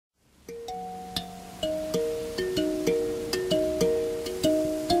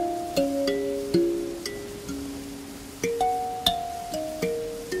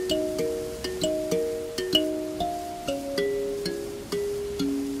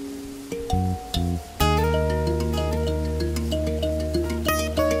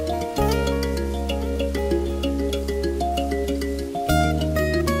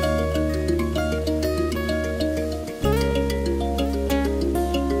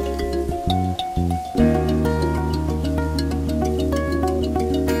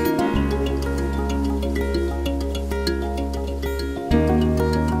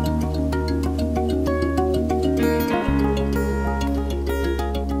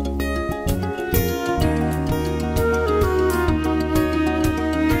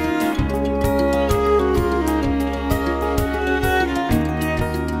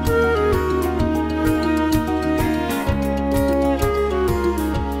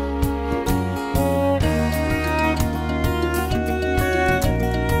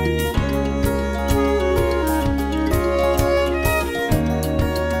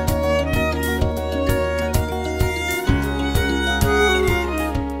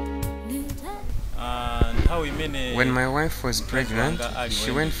When my wife was pregnant,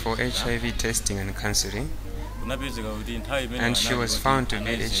 she went for HIV testing and counseling, and she was found to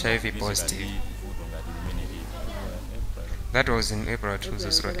be HIV positive. That was in April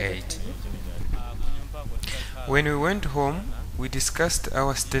 2008. When we went home, we discussed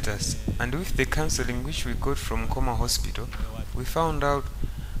our status, and with the counseling which we got from Nkhoma Hospital, we found out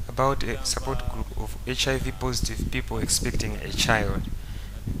about a support group of HIV positive people expecting a child.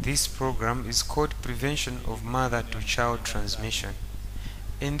 This program is called Prevention of Mother-to-Child Transmission.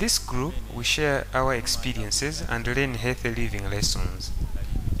 In this group, we share our experiences and learn healthy living lessons.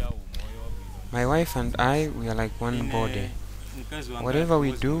 My wife and I, we are like one body. Whatever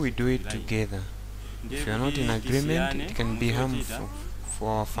we do it together. If we are not in agreement, it can be harmful for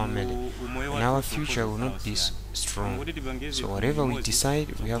our family, and our future will not be strong. So whatever we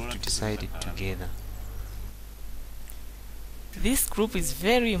decide, we have to decide it together. This group is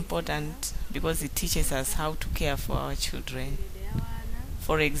very important because it teaches us how to care for our children.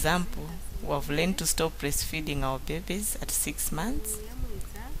 For example, we have learned to stop breastfeeding our babies at 6 months,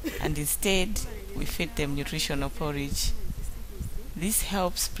 and instead we feed them nutritional porridge. This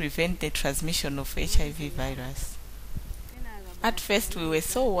helps prevent the transmission of HIV virus. At first we were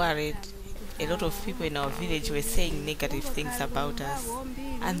so worried. A lot of people in our village were saying negative things about us,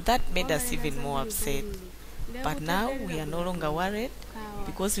 and that made us even more upset. But now we are no longer worried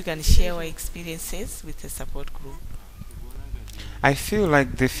because we can share our experiences with the support group. I feel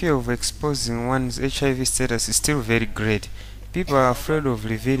like the fear of exposing one's HIV status is still very great. People are afraid of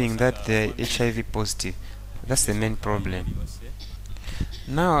revealing that they are HIV positive. That's the main problem.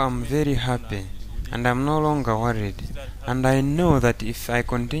 Now I'm very happy, and I'm no longer worried, and I know that if I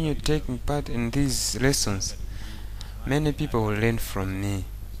continue taking part in these lessons, many people will learn from me.